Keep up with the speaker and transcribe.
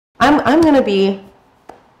I'm going to be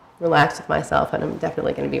relaxed with myself, and I'm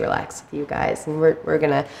definitely going to be relaxed with you guys. And we're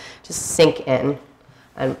going to just sink in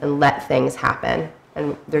and let things happen.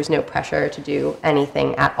 And there's no pressure to do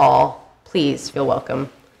anything at all. Please feel welcome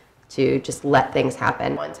to just let things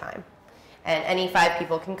happen one time. And any 5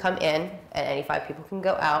 people can come in, and any 5 people can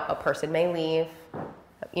go out. A person may leave.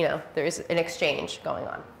 You know, there's an exchange going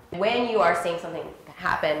on. When you are seeing something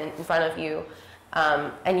happen in front of you,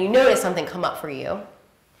 and you notice something come up for you,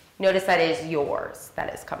 notice that it is yours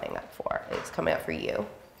that is coming up for. It's coming up for you.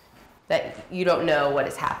 That you don't know what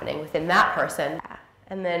is happening within that person.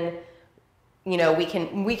 And then, you know, we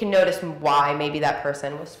can notice why maybe that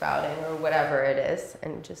person was sprouting or whatever it is,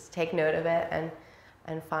 and just take note of it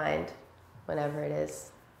and find whenever it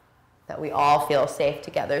is that we all feel safe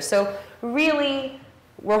together. So really,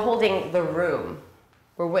 we're holding the room.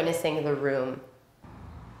 We're witnessing the room.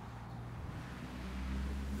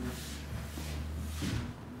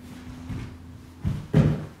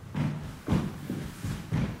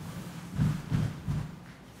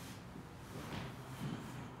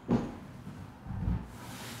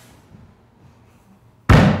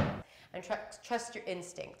 And trust your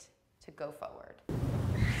instinct to go forward.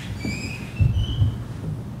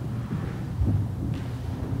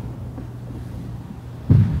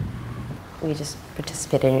 We just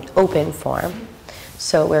participate in an open forum,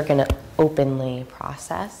 so we're going to openly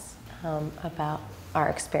process about our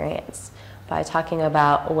experience by talking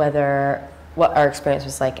about what our experience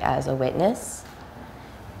was like as a witness,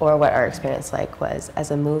 or what our experience was as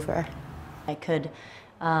a mover. I could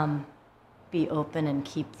be open and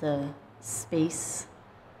keep the space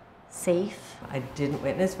safe. I didn't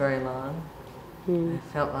witness very long. I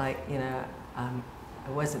felt like, you know, I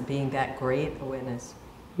wasn't being that great a witness.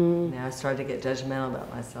 Now I started to get judgmental about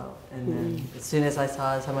myself, and then as soon as I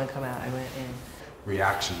saw someone come out, I went in.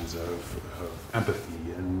 Reactions of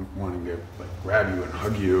empathy and wanting to grab you and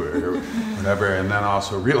hug you or whatever, and then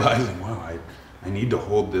also realizing, wow, I need to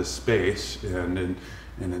hold this space, and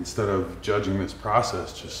instead of judging this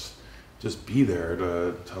process, just be there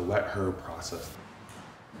to let her process.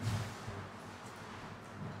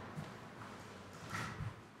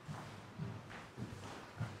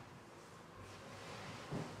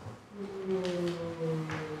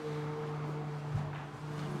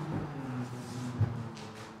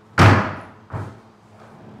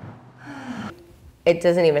 It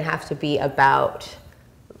doesn't even have to be about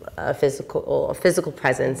a physical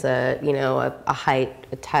presence, you know, a height,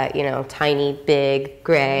 you know, tiny, big,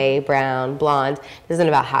 gray, brown, blonde. It doesn't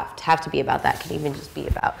have to be about that. It can even just be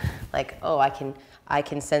about like, oh, I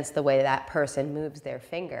can sense the way that person moves their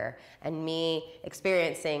finger, and me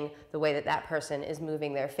experiencing the way that that person is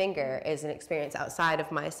moving their finger is an experience outside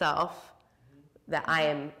of myself that I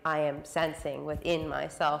am sensing within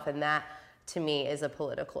myself, and that to me is a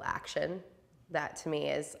political action. That to me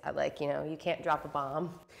is like, you know, you can't drop a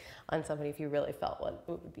bomb on somebody if you really felt what it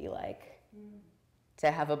would be like to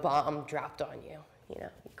have a bomb dropped on you. You know,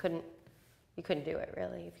 you couldn't do it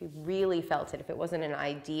really if you really felt it. If it wasn't an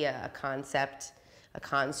idea, a concept, a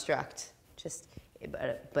construct,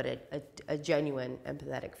 but a genuine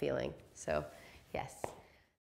empathetic feeling. So yes.